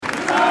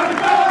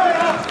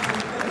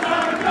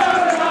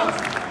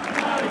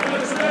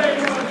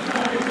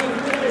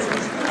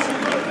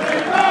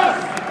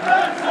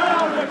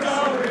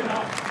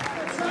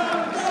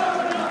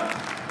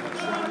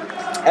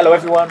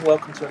everyone.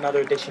 Welcome to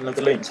another edition of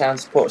the Luton Town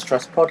Supporters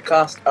Trust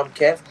podcast. I'm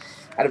Kev.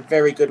 Had a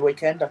very good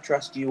weekend. I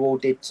trust you all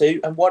did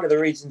too. And one of the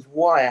reasons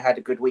why I had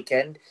a good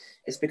weekend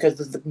is because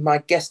of my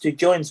guest who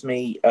joins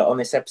me on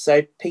this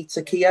episode,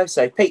 Peter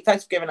Kioso. Pete,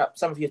 thanks for giving up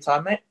some of your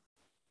time, mate.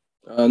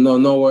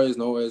 No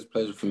worries.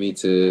 Pleasure for me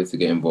to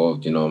get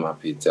involved. I'm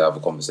happy to have a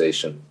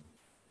conversation.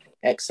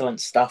 Excellent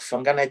stuff.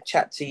 I'm going to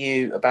chat to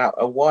you about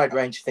a wide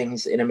range of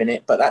things in a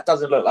minute, but that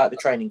doesn't look like the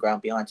training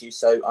ground behind you.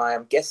 So I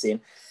am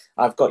guessing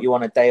I've got you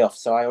on a day off.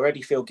 So I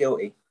already feel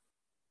guilty.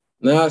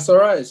 Nah, it's all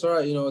right.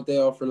 A day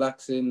off,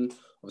 relaxing.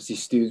 Obviously,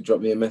 Stu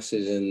dropped me a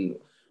message, and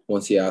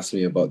once he asked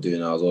me about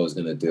doing it, I was always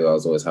going to do it. I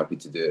was always happy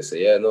to do it. So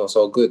yeah, no, it's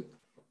all good.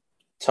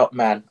 Top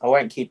man. I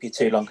won't keep you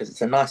too long because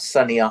it's a nice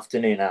sunny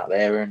afternoon out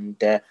there,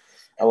 and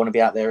I want to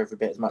be out there every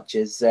bit as much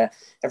as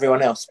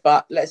everyone else.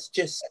 But let's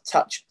just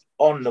touch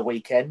on the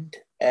weekend.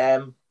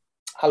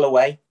 Hull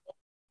away.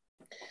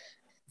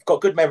 I've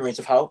got good memories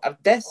of Hull. I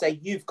dare say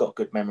you've got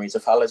good memories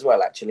of Hull as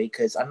well, actually,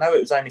 because I know it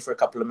was only for a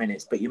couple of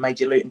minutes, but you made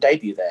your Luton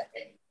debut there.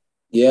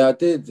 Yeah, I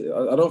did.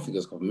 I don't think it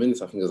was a couple of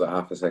minutes. I think it was like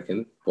half a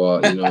second.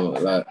 But,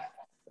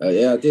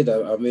 yeah, I did.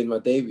 I made my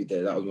debut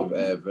there. That was my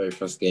very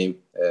first game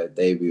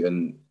debut,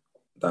 and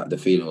the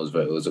feeling was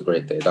it was a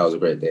great day. That was a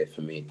great day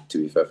for me, to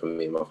be fair, for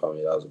me and my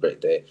family. That was a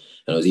great day.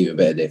 And it was even a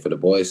better day for the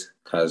boys.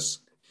 Kaz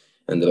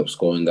ended up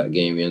scoring that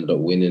game. We ended up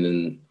winning,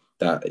 and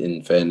that,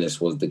 in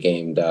fairness, was the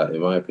game that,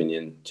 in my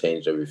opinion,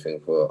 changed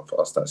everything for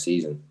us that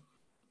season.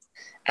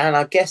 And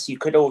I guess you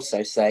could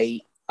also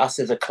say us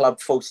as a club,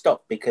 full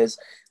stop, because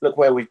look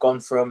where we've gone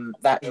from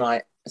that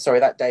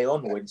day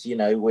onwards.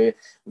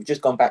 We've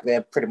just gone back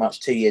there pretty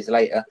much 2 years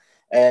later,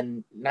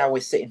 and now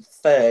we're sitting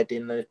third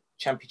in the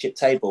Championship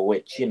table,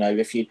 which,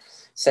 if you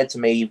said to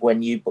me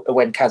when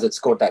Kaz had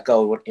scored that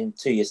goal in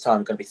 2 years' time,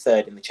 we're going to be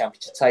third in the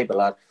Championship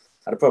table,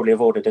 I'd probably have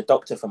ordered a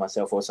doctor for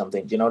myself or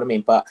something. Do you know what I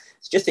mean? But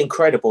it's just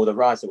incredible, the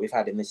rise that we've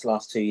had in this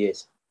last 2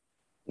 years.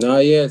 No,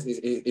 yes,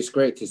 it's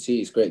great to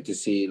see. It's great to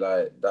see.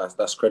 Like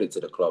that's credit to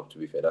the club. To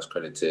be fair, that's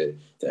credit to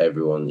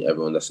everyone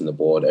that's in the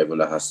board, everyone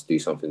that has to do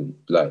something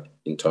like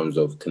in terms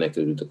of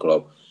connected with the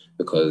club,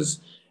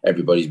 because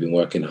everybody's been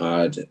working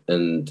hard,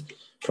 and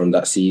from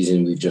that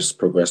season we've just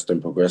progressed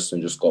and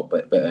just got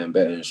better and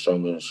better and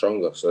stronger.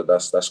 So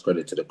that's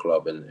credit to the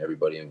club and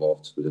everybody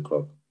involved with the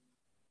club.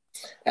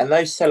 And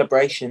those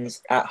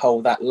celebrations at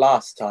Hull that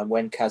last time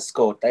when Kaz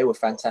scored, they were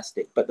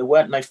fantastic. But there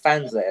weren't no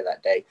fans there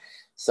that day.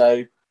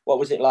 So what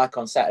was it like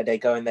on Saturday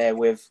going there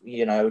with,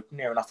 near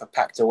enough a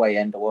packed away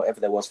end or whatever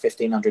there was,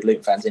 1,500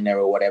 Luton fans in there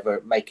or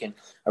whatever, making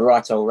a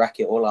right old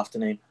racket all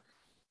afternoon?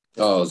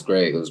 Oh, it was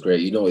great. It was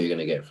great. You know what you're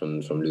going to get from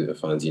Luton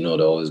fans. You know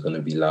they're always going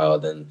to be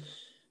loud, and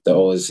they're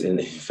always,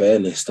 in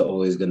fairness, they're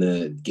always going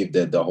to give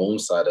the home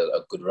side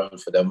a good run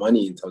for their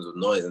money in terms of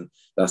noise. And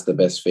that's the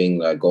best thing,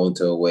 like going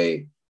to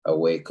away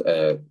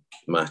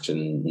match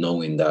and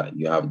knowing that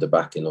you have the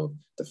backing of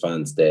the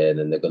fans there, and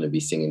then they're going to be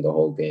singing the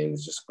whole game.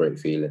 It's just a great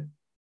feeling.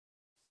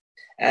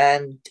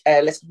 And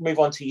let's move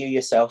on to you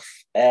yourself.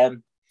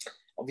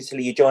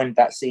 Obviously, you joined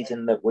that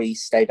season that we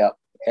stayed up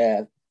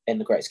in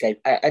the Great Escape,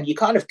 and you've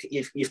come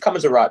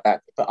as a right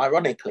back. But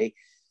ironically,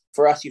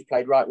 for us, you've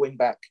played right wing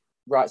back,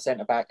 right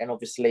centre back, and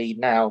obviously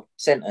now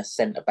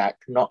centre back,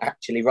 not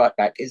actually right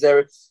back. Is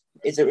there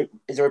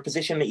a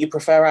position that you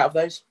prefer out of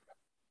those?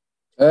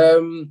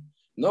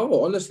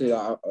 No, honestly,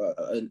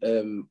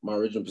 my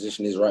original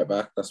position is right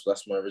back.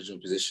 That's my original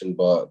position,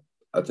 but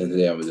at the end of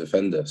the day, I'm a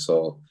defender,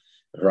 so.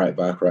 Right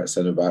back, right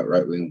centre back,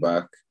 right wing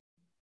back,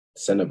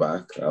 centre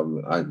back.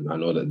 I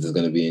know that there's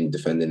going to be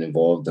defending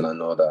involved, and I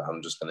know that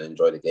I'm just going to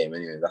enjoy the game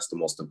anyway. That's the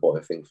most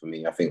important thing for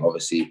me. I think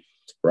obviously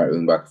right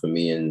wing back for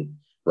me and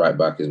right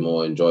back is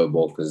more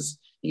enjoyable because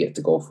you get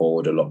to go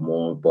forward a lot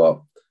more.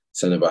 But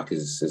centre back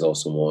is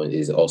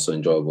also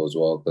enjoyable as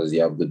well because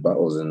you have good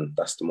battles, and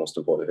that's the most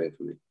important thing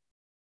for me.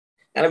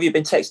 And have you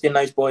been texting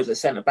those boys at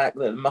centre back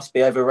that must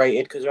be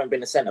overrated because there hasn't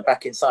been a centre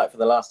back in sight for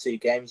the last 2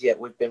 games yet?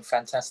 We've been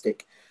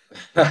fantastic.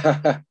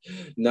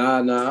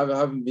 Nah, I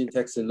haven't been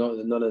texting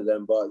none of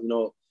them, but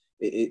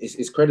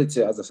it's credit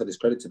to, as I said, it's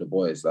credit to the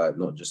boys, like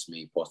not just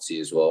me, Potty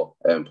as well.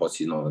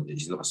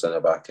 He's not a centre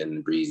back,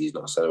 and Breezy's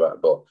not a centre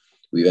back, but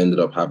we've ended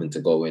up having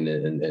to go in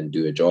and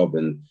do a job.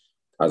 And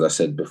as I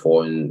said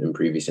before in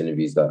previous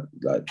interviews,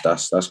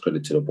 that's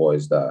credit to the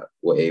boys that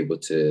were able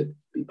to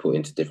be put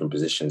into different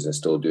positions and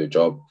still do a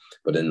job.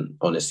 But then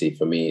honestly,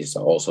 for me, it's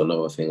also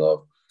another thing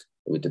of,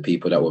 with the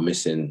people that were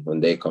missing,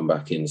 when they come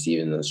back in, it's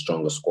even a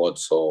stronger squad.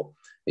 So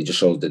it just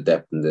shows the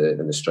depth and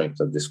the strength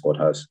that this squad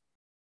has.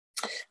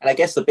 And I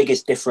guess the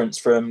biggest difference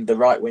from the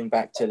right wing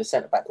back to the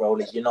centre back role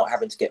is you're not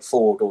having to get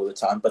forward all the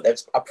time. But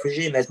I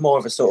presume there's more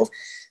of a sort of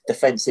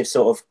defensive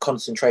sort of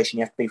concentration.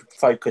 You have to be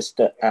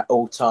focused at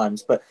all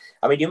times. But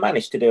I mean, you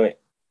managed to do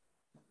it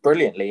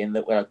brilliantly in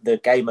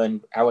the game,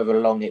 and however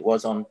long it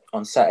was on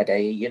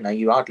Saturday.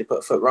 You hardly put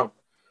a foot wrong.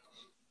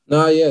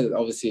 No, yeah,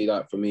 obviously,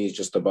 like for me, it's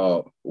just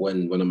about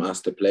when I'm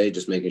asked to play,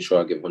 just making sure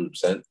I give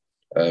 100%.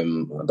 I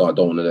don't want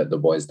to let the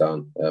boys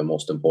down.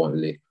 Most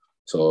importantly,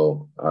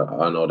 So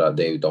I know that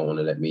they don't want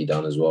to let me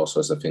down as well. So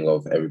it's a thing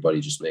of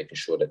everybody just making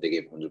sure that they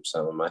give 100%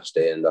 on match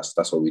day, and that's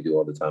what we do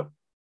all the time.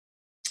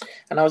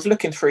 And I was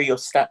looking through your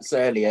stats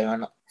earlier,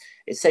 and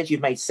it says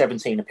you've made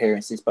 17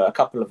 appearances, but a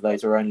couple of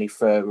those are only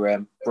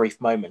for brief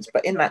moments.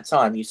 But in that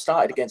time, you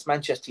started against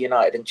Manchester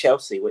United and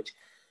Chelsea, which is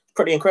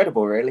pretty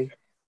incredible, really.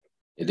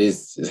 It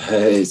is.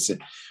 It's,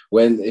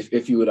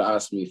 if you would have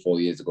asked me 4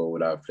 years ago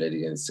would I have played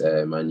against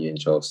Man U and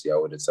Chelsea, I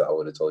would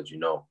have told you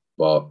no.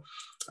 But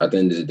at the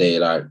end of the day,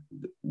 like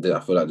I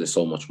feel like there's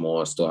so much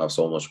more. I still have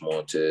so much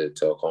more to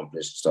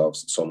accomplish. Still have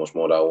so much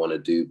more that I want to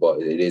do.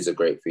 But it is a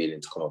great feeling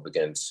to come up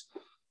against,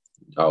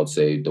 I would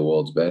say, the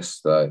world's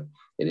best. Like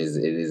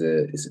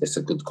it's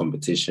a good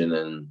competition,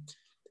 and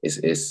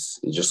it's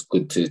just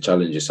good to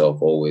challenge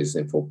yourself always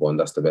in football, and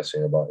that's the best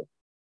thing about it.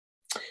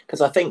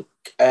 Because I think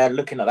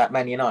looking at that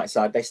Man United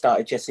side, they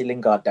started Jesse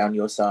Lingard down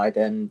your side,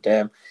 and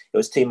it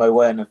was Timo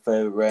Werner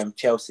for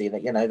Chelsea.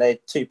 That they're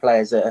two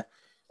players that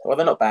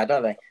they're not bad,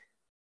 are they?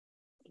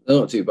 They're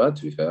not too bad,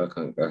 to be fair.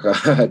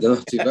 They're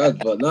not too bad,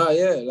 but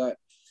like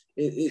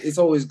it's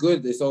always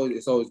good. It's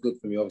always good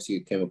for me. Obviously,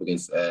 it came up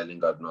against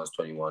Lingard when I was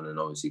 21, and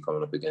obviously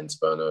coming up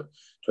against Werner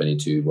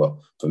 22. But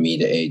for me,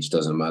 the age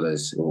doesn't matter.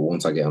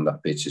 Once I get on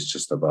that pitch, it's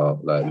just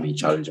about like me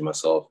challenging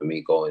myself and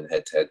me going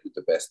head to head with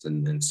the best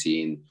and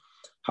seeing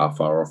how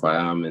far off I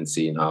am and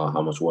seeing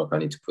how much work I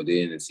need to put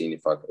in and seeing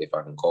if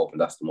I can cope.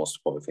 And that's the most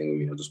important thing with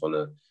me. I just want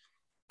to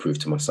prove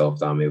to myself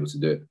that I'm able to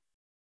do it.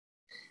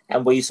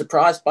 And were you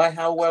surprised by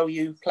how well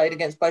you played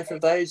against both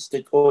of those?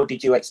 Or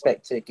did you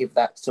expect to give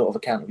that sort of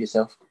account of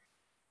yourself?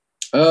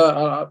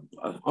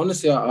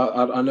 Honestly,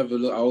 I never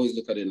look. I always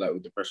look at it like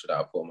with the pressure that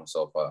I put on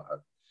myself.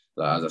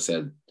 Like as I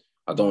said,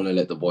 I don't want to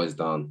let the boys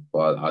down,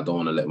 but I don't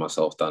want to let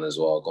myself down as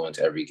well. Going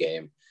to every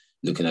game,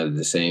 looking at it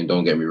the same.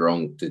 Don't get me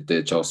wrong.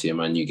 The Chelsea and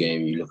Man U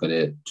game, you look at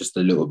it just a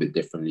little bit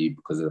differently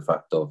because of the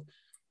fact of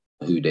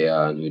who they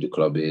are and who the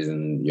club is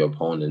and your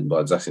opponent.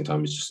 But at the same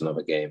time, it's just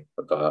another game.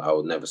 But I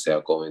would never say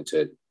I'll go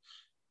into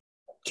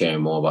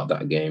caring more about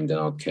that game than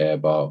I'd care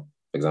about,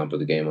 for example,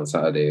 the game on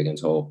Saturday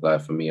against Hull.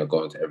 Like for me, I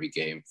go into every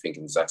game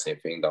thinking the exact same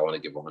thing, that I want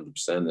to give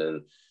 100%,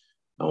 and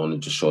I want to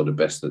just show the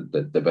best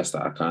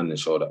that I can and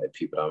show that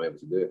people that I'm able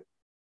to do it.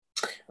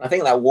 I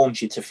think that warms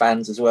you to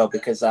fans as well,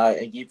 because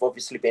you've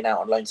obviously been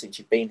out on loan since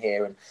you've been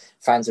here, and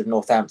fans of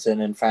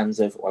Northampton and fans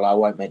of, well, I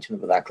won't mention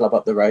them, but that club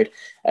up the road,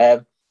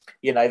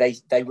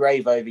 they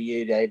rave over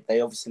you.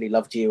 They obviously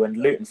loved you, and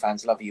Luton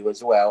fans love you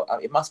as well.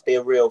 It must be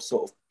a real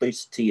sort of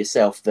boost to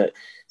yourself that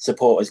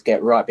supporters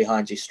get right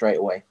behind you straight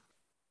away.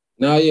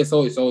 No, yeah, it's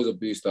always a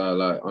boost.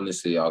 Like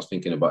honestly, I was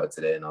thinking about it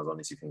today, and I was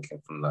honestly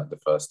thinking from like the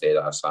first day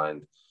that I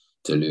signed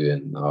to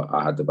Luton,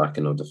 I had the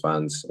backing of the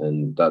fans,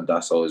 and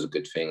that's always a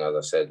good thing. As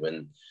I said,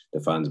 when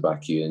the fans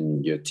back you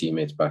and your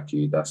teammates back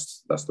you,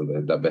 that's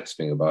the best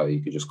thing about it.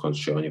 You could just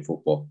concentrate on your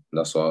football. And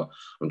that's what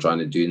I'm trying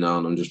to do now,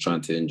 and I'm just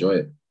trying to enjoy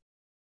it.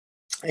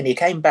 And you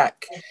came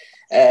back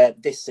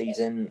this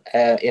season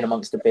in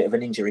amongst a bit of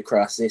an injury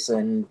crisis,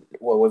 and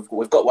well,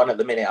 we've got one at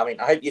the minute. I mean,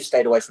 I hope you've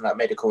stayed away from that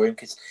medical room,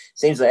 because it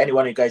seems that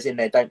anyone who goes in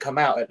there don't come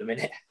out at the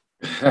minute.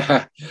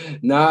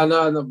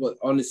 No. But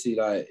honestly,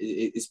 like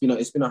it's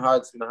been a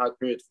hard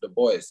period for the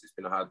boys. It's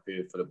been a hard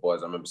period for the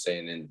boys. I remember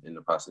saying in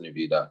the past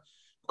interview that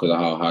because of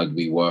how hard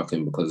we work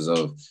and because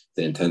of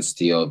the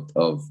intensity of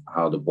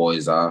how the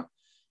boys are,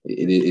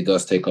 it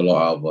does take a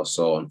lot out of us.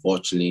 So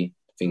unfortunately,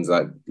 things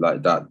like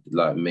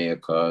that may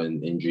occur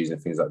and injuries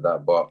and things like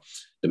that. But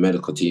the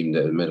medical team,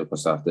 the medical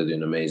staff, they're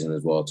doing amazing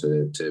as well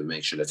to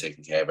make sure they're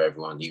taking care of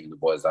everyone. Even the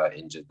boys that are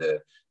injured,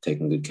 they're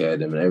taking good care of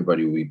them, and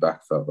everybody will be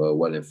back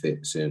well and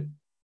fit soon.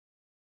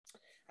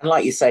 And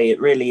like you say, it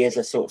really is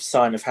a sort of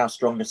sign of how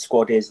strong the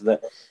squad is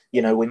that,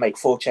 we make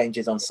 4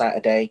 changes on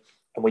Saturday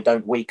and we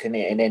don't weaken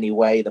it in any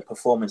way. The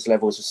performance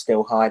levels are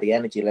still high. The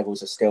energy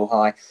levels are still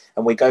high.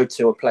 And we go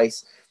to a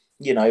place,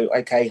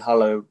 okay,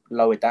 Hull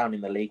lower down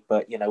in the league,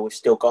 but, we've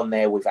still gone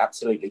there. We've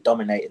absolutely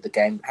dominated the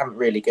game. Haven't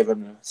really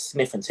given a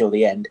sniff until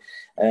the end.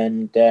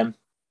 And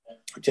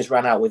just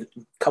ran out with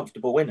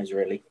comfortable winners,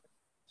 really.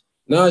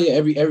 No, yeah,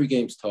 every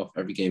game's tough.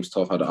 Every game's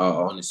tough. I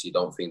honestly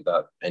don't think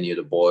that any of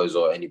the boys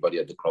or anybody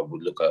at the club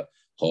would look at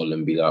Hull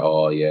and be like,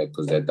 oh, yeah,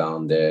 because they're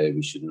down there,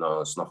 we should know.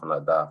 It's nothing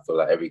like that. I feel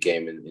like every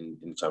game in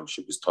the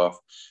championship is tough.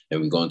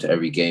 And we go into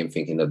every game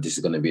thinking that this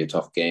is going to be a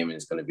tough game and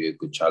it's going to be a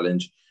good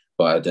challenge.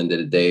 But at the end of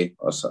the day,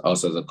 us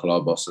as a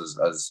club, us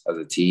as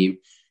a team,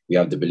 we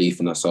have the belief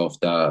in ourselves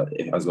that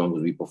as long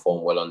as we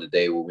perform well on the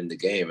day, we'll win the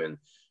game. And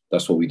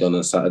that's what we done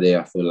on Saturday.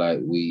 I feel like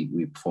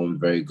we performed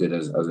very good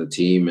as a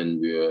team,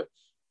 and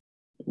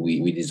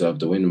we deserve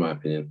the win, in my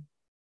opinion.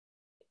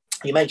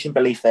 You mentioned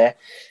belief there,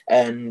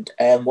 and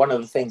one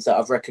of the things that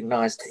I've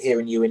recognised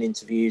hearing you in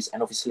interviews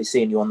and obviously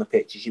seeing you on the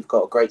pitch is you've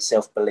got a great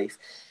self-belief.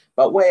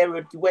 But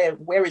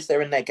where is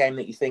there in their game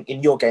that you think,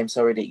 in your game,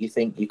 sorry, that you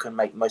think you can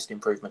make most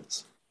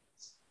improvements?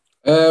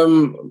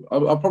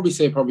 I'll probably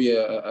say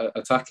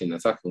attacking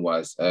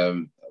wise.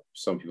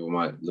 Some people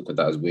might look at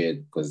that as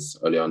weird because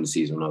early on in the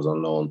season when I was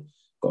on loan,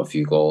 got a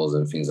few goals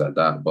and things like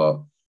that. But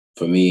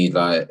for me,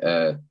 like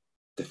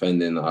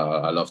defending,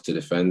 I love to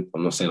defend.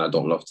 I'm not saying I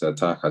don't love to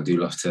attack. I do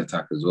love to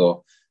attack as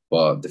well.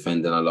 But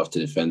defending, I love to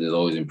defend. There's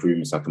always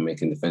improvements I can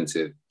make in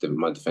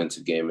my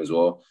defensive game as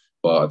well.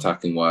 But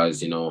attacking wise,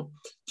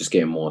 just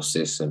getting more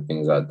assists and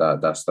things like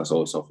that. That's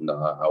always something that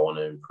I want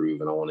to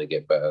improve and I want to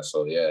get better.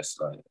 So yes,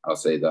 I'll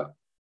say that.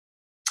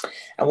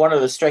 And one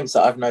of the strengths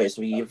that I've noticed,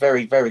 you're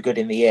very, very good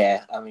in the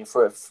air. I mean,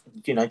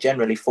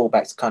 generally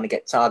fullbacks kind of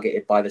get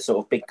targeted by the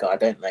sort of big guy,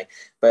 don't they?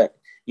 But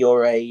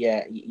you're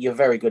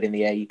very good in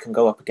the air. You can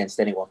go up against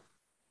anyone.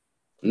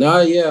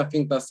 No, yeah, I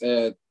think that's.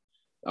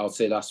 I would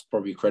say that's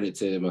probably credit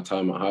to my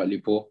time at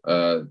Hartlepool.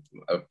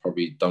 I've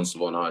probably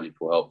Dunstable and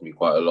Hartlepool helped me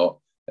quite a lot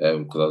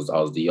because I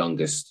was the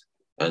youngest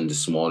and the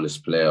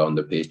smallest player on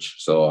the pitch.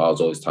 So I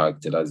was always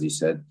targeted, as you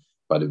said,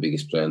 by the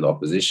biggest player in the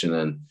opposition.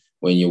 And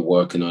when you're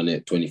working on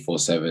it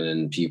 24/7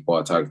 and people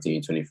are targeting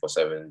you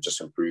 24/7, it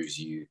just improves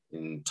you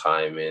in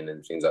timing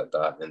and things like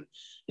that. And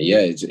yeah,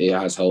 it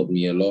has helped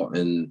me a lot.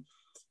 And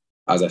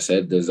as I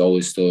said, there's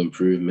always still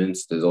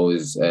improvements. There's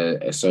always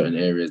certain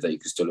areas that you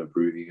can still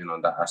improve even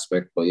on that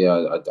aspect. But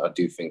yeah, I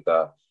do think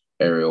that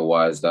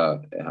area-wise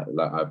that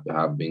I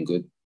have been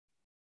good.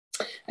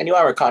 And you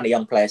are a kind of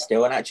young player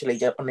still. And actually,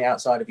 on the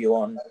outside of you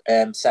on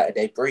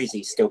Saturday,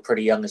 Breezy's still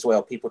pretty young as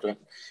well. People don't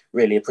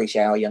really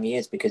appreciate how young he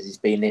is because he's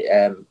been,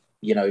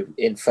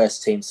 in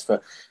first teams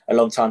for a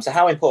long time. So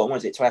how important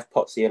was it to have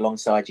Potsy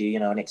alongside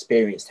you, an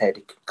experienced head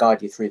who could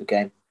guide you through the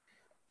game?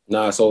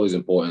 No, it's always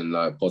important.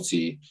 Like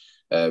Potsy,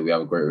 we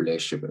have a great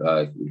relationship.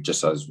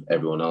 Just as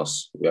everyone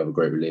else, we have a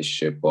great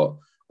relationship. But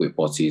with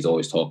Potsy, he's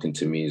always talking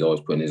to me. He's always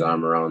putting his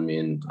arm around me.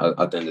 And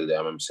at the end of the day, I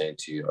remember saying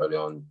to you early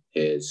on,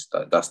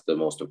 that's the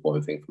most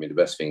important thing for me. The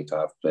best thing to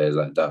have players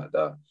like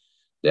that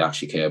they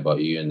actually care about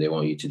you and they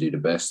want you to do the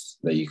best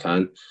that you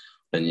can.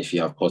 And if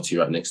you have Potsy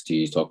right next to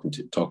you, he's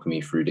talking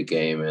me through the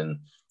game, and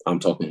I'm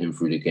talking him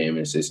through the game,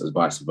 and it's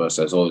vice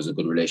versa. It's always a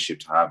good relationship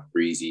to have.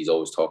 Breezy's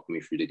always talking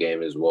me through the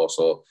game as well.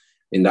 So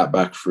in that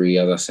back three,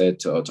 as I said,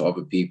 to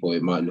other people,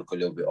 it might look a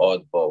little bit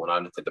odd, but when I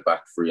look at the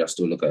back three, I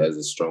still look at it as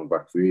a strong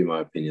back three, in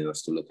my opinion. I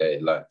still look at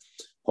it like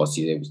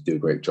Potsy's able to do a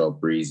great job,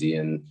 Breezy,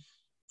 and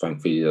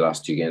thankfully the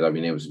last 2 games I've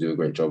been able to do a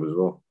great job as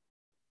well.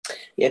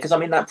 Yeah, because I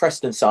mean that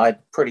Preston side,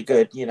 pretty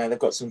good. They've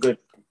got some good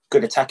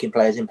attacking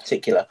players in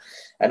particular,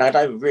 and I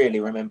don't really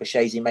remember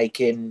Shazy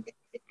making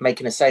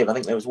a save. I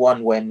think there was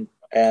one when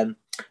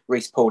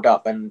Reece pulled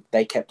up and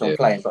they kept on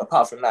playing, but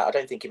apart from that, I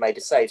don't think he made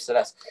a save. So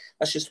that's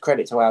just a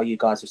credit to how you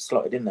guys have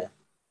slotted in there.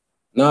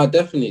 No,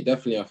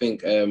 definitely. I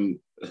think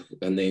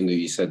a name that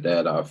you said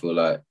there that I feel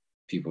like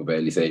people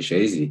barely say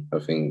Shazy. I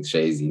think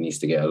Shazy needs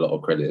to get a lot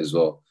of credit as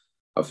well.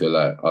 I feel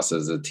like us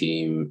as a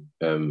team,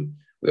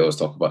 we always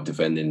talk about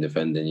defending.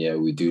 Yeah,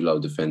 we do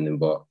love defending,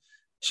 but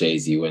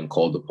Shazy, when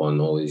called upon,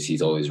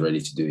 he's always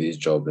ready to do his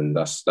job, and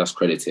that's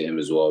credit to him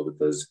as well,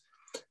 because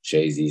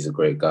Shazy's a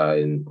great guy,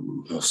 and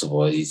most of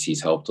all,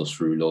 he's helped us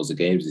through loads of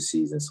games this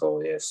season.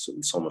 So yes,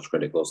 so much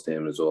credit goes to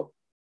him as well.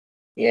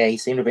 Yeah, he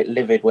seemed a bit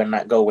livid when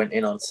that goal went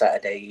in on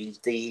Saturday.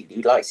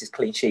 He likes his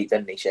clean sheet,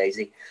 doesn't he,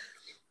 Shazy?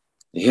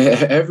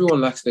 Yeah,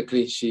 everyone likes the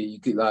clean sheet. You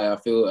could I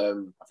feel I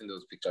think there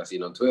was a picture I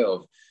seen on Twitter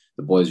of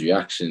the boys'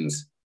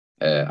 reactions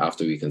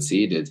after we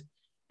conceded.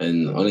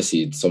 And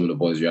honestly, some of the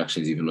boys'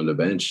 reactions, even on the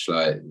bench,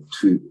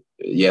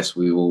 yes,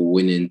 we were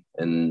winning,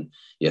 and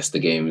yes, the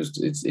game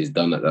is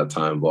done at that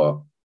time.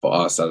 But for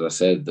us, as I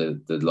said,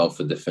 the love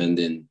for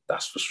defending,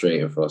 that's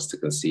frustrating for us to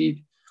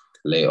concede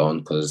late on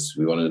because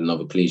we wanted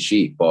another clean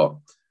sheet. But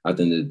at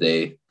the end of the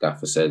day,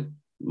 Gaffer said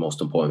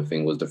most important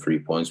thing was the 3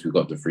 points. We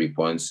got the 3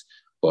 points.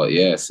 But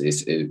yes,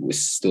 it was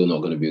still not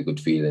going to be a good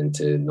feeling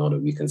to know that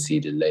we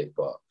conceded late.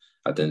 But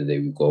at the end of the day,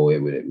 we go away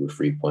with it with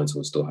 3 points.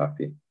 We're still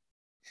happy.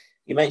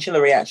 You mentioned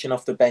the reaction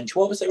off the bench.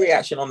 What was the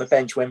reaction on the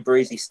bench when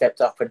Breezy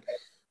stepped up and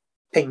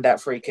pinged that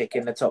free kick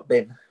in the top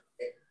bin?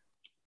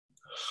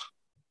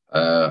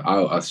 I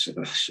was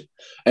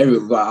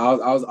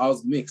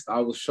mixed.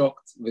 I was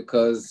shocked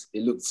because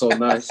it looked so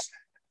nice,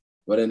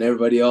 but then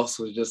everybody else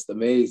was just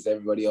amazed.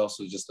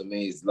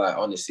 Like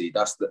honestly,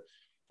 that's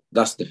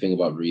the thing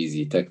about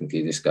Breezy.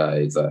 Technically, this guy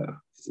is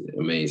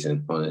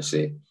amazing.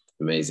 Honestly,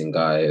 amazing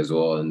guy as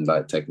well, and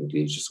like technically,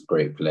 he's just a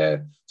great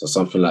player. So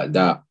something like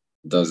that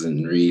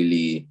doesn't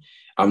really.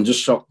 I'm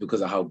just shocked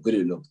because of how good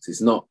it looked.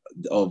 It's not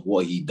of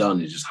what he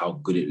done; it's just how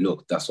good it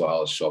looked. That's why I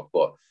was shocked.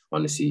 But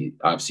honestly,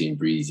 I've seen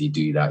Breezy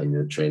do that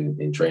in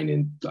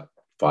training like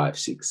 5,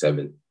 6,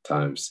 7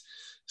 times.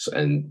 So,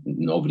 and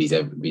nobody's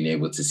ever been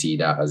able to see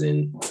that, as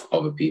in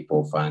other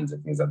people, fans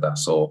and things like that.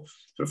 So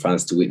for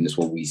fans to witness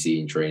what we see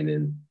in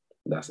training,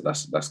 that's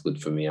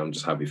good for me. I'm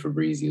just happy for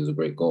Breezy. It was a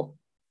great goal.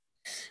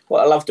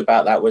 What I loved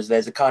about that was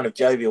there's a kind of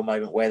jovial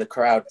moment where the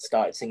crowd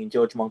started singing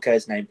George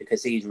Monker's name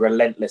because he's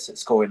relentless at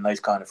scoring those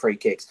kind of free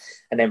kicks.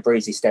 And then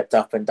Breezy stepped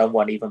up and done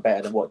one even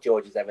better than what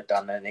George has ever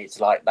done. And it's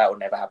like, that will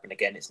never happen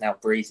again. It's now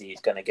Breezy who's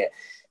going to get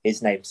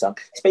his name sung.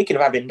 Speaking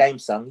of having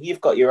names sung,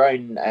 you've got your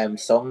own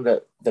song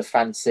that the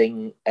fans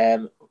sing.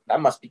 It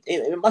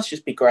must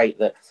just be great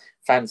that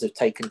fans have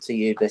taken to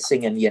you. They're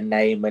singing your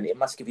name, and it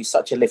must give you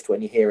such a lift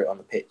when you hear it on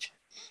the pitch.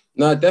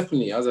 No,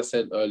 definitely. As I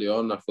said earlier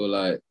on, I feel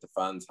like the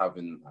fans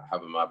having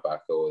my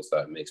back always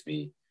like makes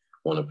me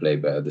want to play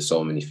better. There's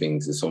so many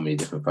things, there's so many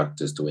different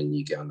factors to when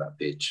you get on that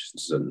pitch.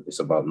 So it's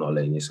about not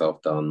letting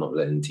yourself down, not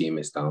letting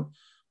teammates down,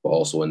 but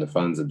also when the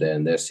fans are there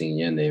and they're seeing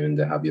your name and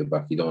they have your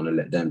back, you don't want to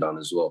let them down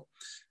as well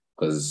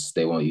because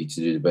they want you to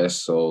do the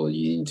best. So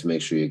you need to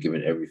make sure you're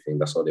giving everything.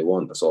 That's all they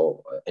want. That's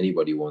all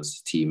anybody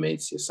wants.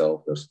 Teammates,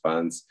 yourself, those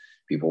fans,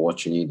 people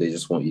watching you. They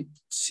just want you to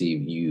see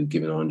you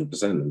giving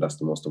 100%, and that's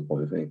the most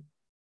important thing.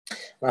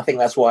 And I think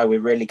that's why we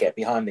really get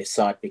behind this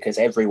side, because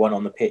everyone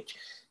on the pitch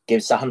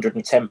gives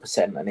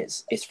 110%, and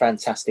it's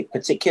fantastic.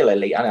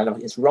 Particularly,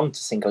 and it's wrong to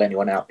single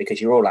anyone out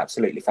because you're all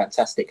absolutely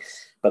fantastic.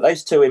 But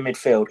those two in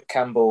midfield,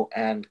 Campbell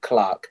and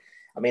Clark,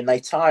 I mean, they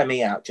tire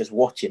me out just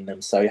watching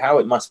them. So how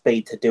it must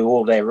be to do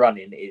all their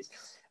running is,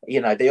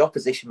 the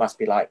opposition must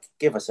be like,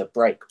 give us a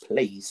break,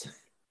 please.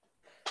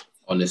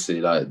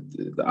 Honestly, like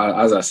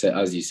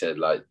as you said,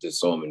 like there's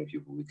so many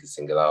people we could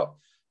single out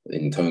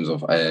in terms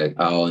of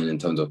Al and in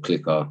terms of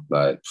Clicker.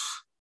 Like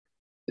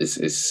it's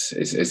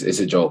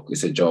a joke.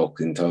 It's a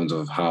joke in terms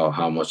of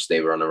how much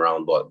they run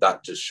around. But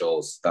that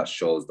shows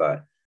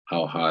that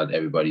how hard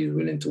everybody's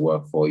willing to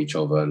work for each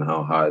other and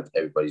how hard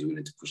everybody's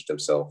willing to push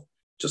themselves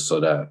just so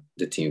that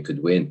the team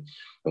could win.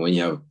 And when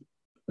you have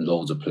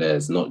loads of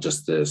players, not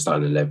just the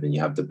starting 11, you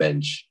have the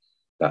bench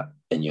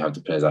and you have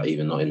the players that are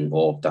even not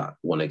involved that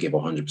want to give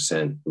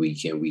 100%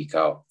 week in, week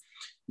out.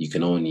 You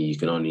can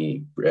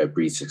only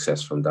breed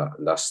success from that,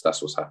 and that's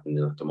what's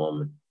happening at the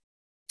moment.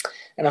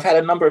 And I've had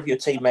a number of your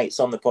teammates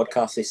on the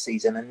podcast this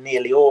season, and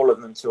nearly all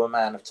of them to a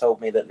man have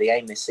told me that the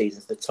aim this season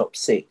is the top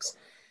six.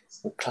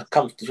 At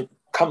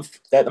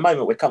the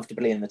moment, we're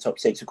comfortably in the top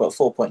six. We've got a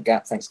 4-point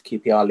gap thanks to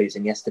QPR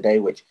losing yesterday,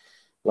 which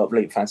a lot of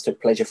Luton fans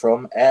took pleasure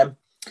from. Have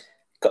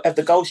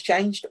the goals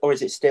changed, or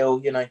is it still,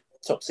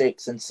 top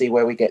six and see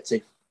where we get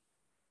to?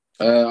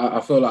 I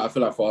feel like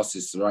for us,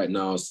 it's right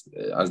now, as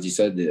you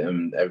said,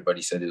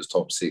 everybody said it was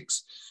top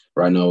six.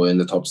 Right now, we're in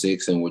the top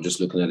six, and we're just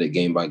looking at it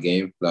game by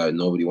game. Like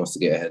nobody wants to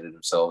get ahead of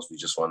themselves. We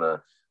just want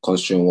to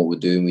concentrate on what we're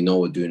doing. We know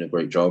we're doing a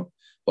great job,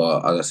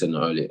 but as I said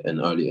in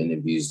early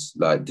interviews,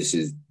 like this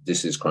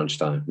is crunch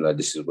time. Like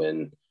this is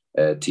when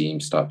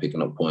teams start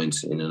picking up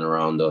points in and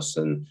around us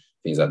and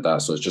things like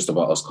that. So it's just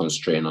about us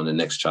concentrating on the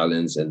next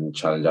challenge and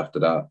challenge after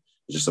that.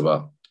 It's just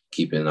about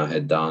keeping our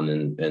head down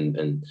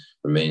and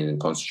remaining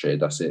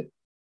concentrated. That's it.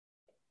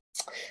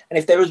 And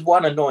if there was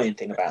one annoying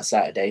thing about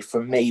Saturday,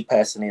 for me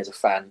personally as a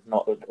fan,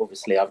 not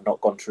obviously I've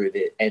not gone through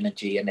the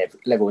energy and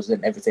levels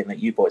and everything that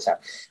you boys have.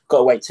 Got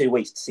to wait 2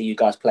 weeks to see you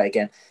guys play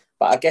again.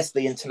 But I guess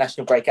the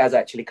international break has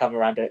actually come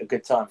around at a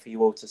good time for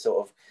you all to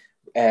sort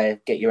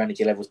of get your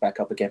energy levels back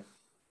up again.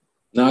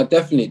 No,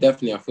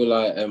 definitely. I feel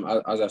like,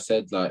 as I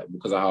said, like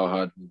because of how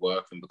hard we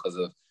work and because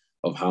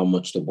of how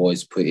much the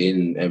boys put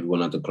in,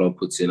 everyone at the club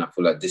puts in, I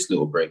feel like this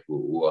little break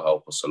will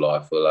help us a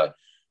lot. I feel like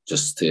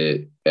just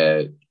to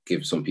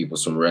give some people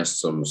some rest,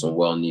 some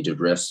well-needed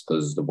rest,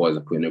 because the boys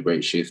are putting a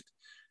great shift,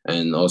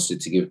 and also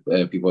to give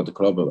people at the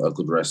club a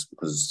good rest,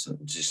 because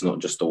it's not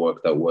just the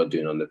work that we're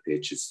doing on the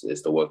pitch,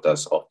 it's the work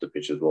that's off the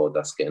pitch as well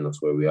that's getting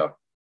us where we are.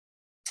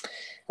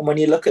 And when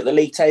you look at the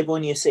league table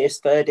and you see us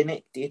third in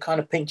it, do you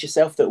kind of pinch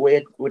yourself that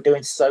we're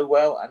doing so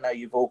well? I know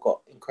you've all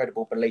got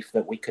incredible belief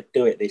that we could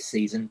do it this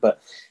season, but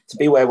to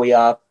be where we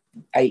are,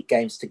 8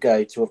 games to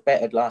go, to have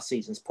bettered last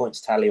season's points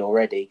tally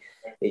already,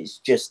 it's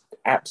just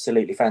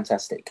absolutely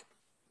fantastic.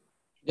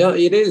 Yeah,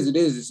 it is.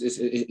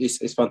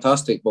 It's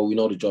fantastic, but we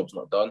know the job's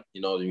not done.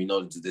 We know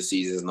the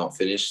season's not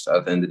finished.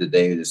 At the end of the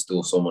day, there's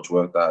still so much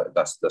work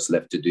that's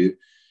left to do.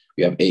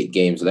 We have 8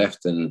 games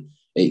left and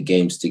 8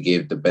 games to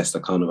give the best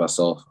account of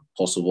ourselves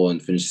possible and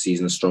finish the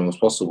season as strong as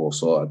possible.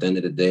 So at the end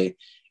of the day,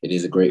 it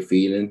is a great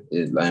feeling.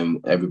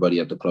 Everybody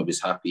at the club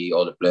is happy.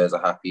 All the players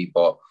are happy,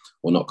 but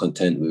we're not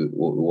content with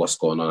what's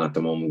going on at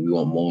the moment. We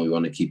want more. We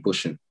want to keep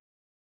pushing.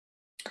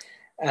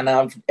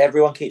 And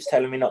everyone keeps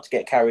telling me not to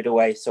get carried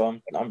away. So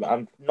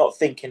I'm not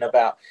thinking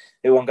about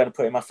who I'm going to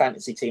put in my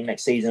fantasy team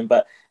next season.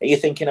 But are you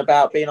thinking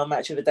about being on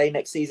Match of the Day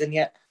next season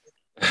yet?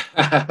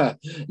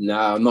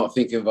 Nah, I'm not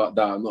thinking about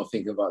that. I'm not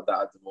thinking about that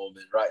at the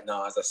moment. Right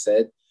now, as I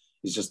said,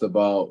 it's just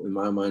about, in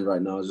my mind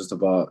right now, it's just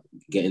about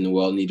getting the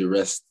well-needed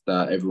rest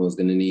that everyone's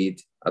going to need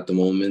at the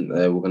moment.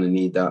 We're going to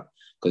need that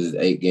because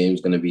it's 8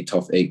 games, going to be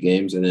tough 8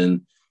 games, and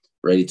then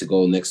ready to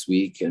go next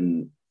week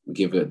and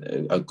give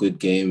it a good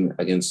game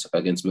against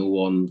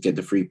Millwall and get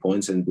the 3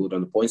 points and build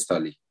on the points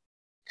tally.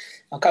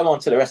 I'll come on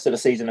to the rest of the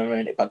season in a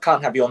minute, but I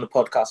can't have you on the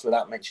podcast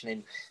without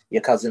mentioning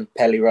your cousin,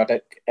 Pelly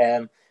Ruddock.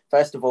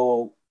 First of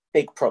all,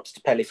 big props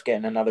to Pelly for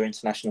getting another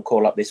international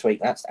call-up this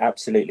week. That's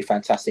absolutely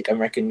fantastic, and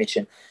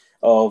recognition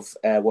of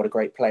what a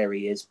great player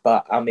he is.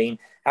 But, I mean,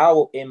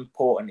 how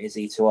important is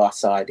he to our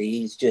side?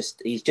 He's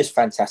just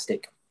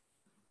fantastic.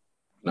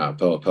 No,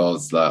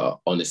 Pel's like,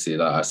 honestly,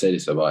 like I say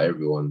this about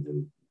everyone,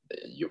 and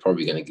you're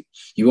probably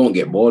you won't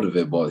get bored of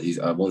it, but he's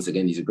once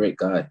again, he's a great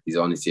guy. He's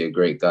honestly a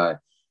great guy.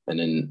 And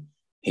then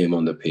him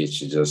on the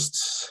pitch is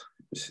just,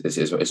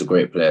 it's a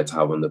great player to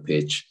have on the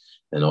pitch.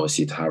 and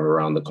obviously to have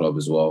around the club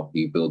as well.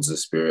 He builds the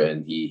spirit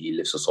and he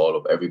lifts us all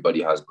up.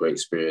 Everybody has great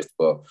spirits,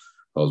 but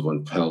Pel's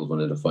one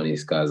of the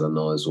funniest guys I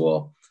know as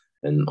well.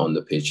 And on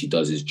the pitch, he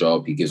does his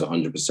job. He gives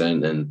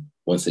 100%. And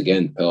once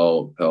again,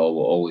 Pel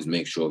will always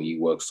make sure he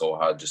works so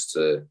hard just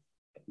to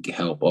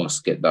help us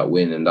get that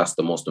win. And that's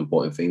the most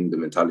important thing. The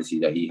mentality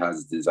that he has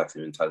is the exact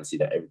same mentality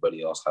that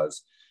everybody else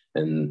has.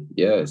 And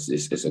yeah,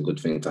 it's a good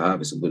thing to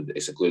have. It's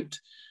a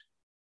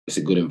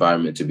good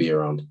environment to be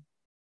around.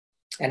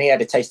 And he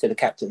had a taste of the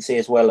captaincy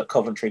as well at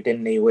Coventry,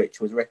 didn't he? Which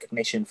was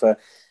recognition for,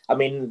 I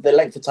mean, the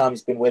length of time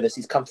he's been with us.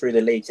 He's come through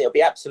the leagues. It'll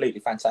be absolutely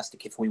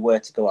fantastic if we were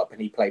to go up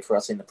and he played for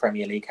us in the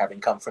Premier League,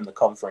 having come from the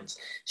conference.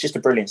 It's just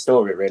a brilliant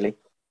story, really.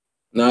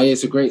 No, yeah,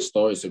 it's a great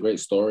story. It's a great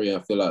story. I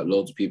feel like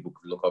loads of people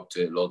could look up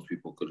to it. Loads of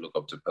people could look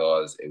up to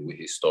Pel with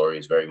his story.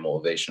 It's very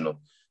motivational,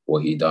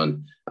 what he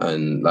done.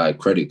 And like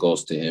credit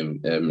goes to him.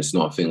 It's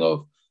not a thing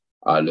of,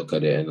 I look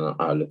at it and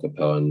I look at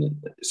Pel, and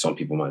some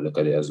people might look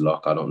at it as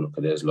luck. I don't look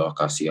at it as luck.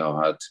 I see how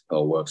hard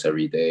Pel works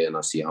every day, and I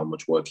see how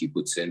much work he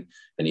puts in,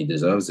 and he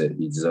deserves it.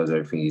 He deserves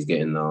everything he's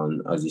getting now.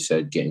 And as you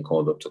said, getting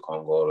called up to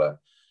Congo, like,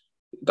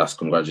 that's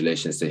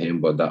congratulations to him.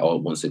 But that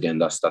once again,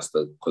 that's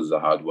because of the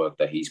hard work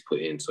that he's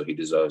put in. So he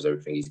deserves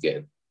everything he's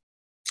getting.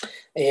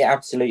 Yeah,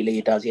 absolutely,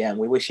 he does. Yeah, and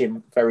we wish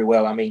him very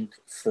well. I mean,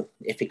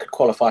 if he could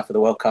qualify for the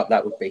World Cup,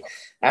 that would be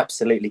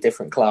absolutely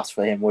different class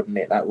for him, wouldn't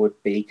it? That would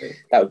be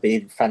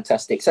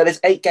fantastic. So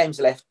there's 8 games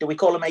left. Do we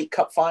call them 8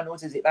 cup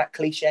finals? Is it that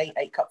cliche,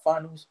 8 cup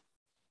finals?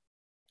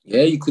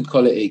 Yeah, you could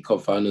call it 8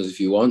 cup finals if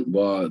you want.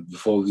 But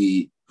before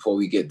we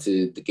get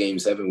to the game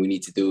 7, we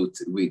need to do it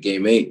with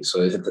game 8.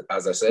 So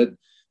as I said,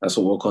 that's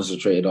what we're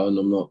concentrated on.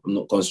 I'm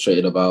not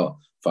concentrated about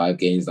 5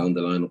 games down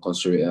the line. I'm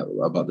concentrated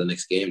about the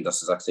next game. That's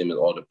the exact same as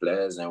all the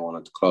players and everyone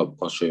at the club.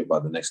 Concentrate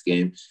about the next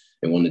game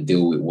and want to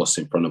deal with what's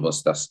in front of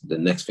us. That's the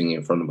next thing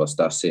in front of us.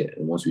 That's it.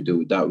 And once we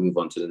do that, we move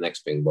on to the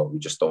next thing. But we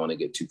just don't want to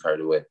get too carried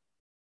away.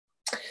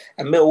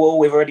 And Millwall,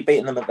 we've already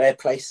beaten them at their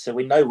place, so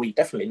we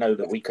definitely know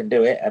that we can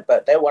do it.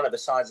 But they're one of the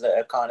sides that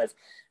are kind of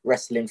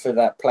wrestling for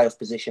that playoff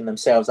position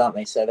themselves, aren't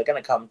they? So they're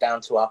going to come down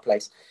to our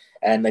place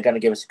and they're going to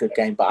give us a good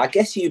game. But I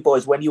guess you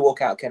boys, when you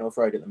walk out of Kenilworth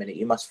Road at the minute,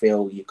 you must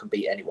feel you can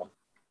beat anyone.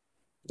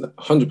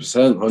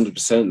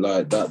 100%.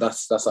 Like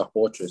that's our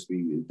fortress.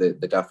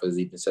 The gaffers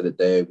even said it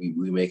there.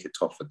 We make it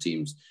tough for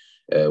teams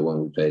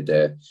when we play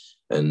there.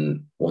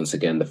 And once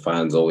again, the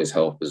fans always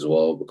help as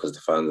well because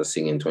the fans are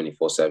singing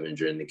 24/7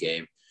 during the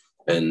game.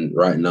 And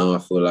right now, I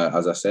feel like,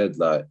 as I said,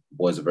 like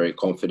boys are very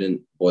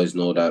confident. Boys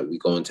know that we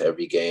go into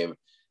every game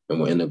and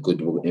we're in a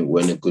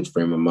good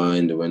frame of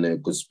mind and we're in a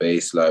good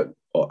space. Like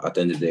at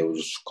the end of the day, we'll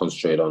just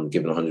concentrate on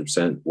giving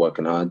 100%,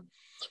 working hard.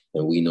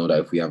 And we know that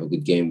if we have a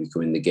good game, we can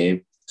win the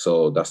game.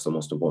 So that's the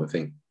most important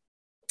thing.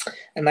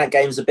 And that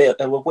game's a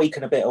week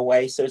and a bit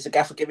away. So is the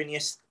gaffer giving you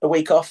a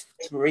week off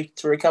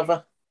to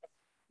recover?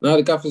 No,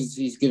 the gaffer's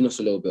he's giving us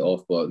a little bit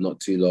off, but not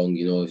too long.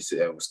 You know,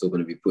 we're still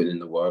going to be putting in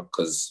the work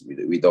because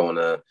we don't want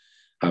to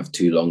have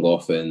too long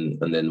off and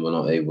then we're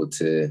not able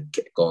to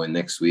get going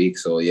next week.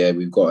 So yeah,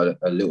 we've got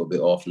a little bit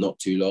off, not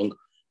too long,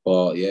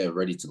 but yeah,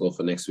 ready to go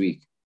for next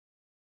week.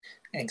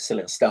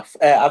 Excellent stuff.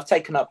 I've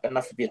taken up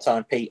enough of your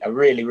time, Pete. I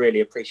really,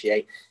 really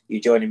appreciate you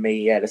joining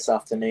me this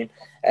afternoon.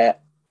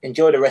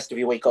 Enjoy the rest of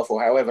your week off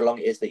or however long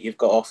it is that you've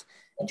got off.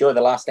 Enjoy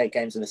the last 8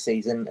 games of the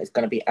season. It's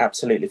going to be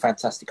absolutely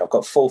fantastic. I've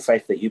got full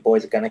faith that you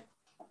boys are going to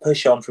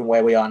push on from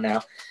where we are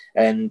now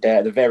and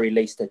at the very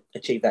least to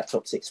achieve that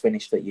top 6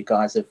 finish that you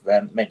guys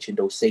have mentioned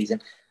all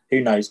season.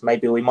 Who knows?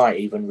 Maybe we might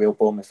even reel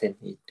Bournemouth in.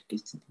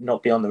 It's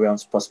not beyond the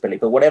realms of possibility.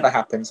 But whatever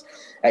happens,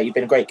 you've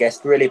been a great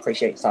guest. Really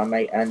appreciate your time,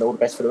 mate, and all the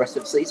best for the rest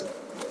of the season.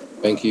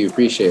 Thank you.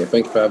 Appreciate it.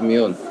 Thank you for having me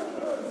on.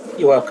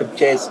 You're welcome.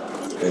 Cheers.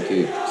 Thank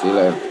you. See you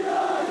later.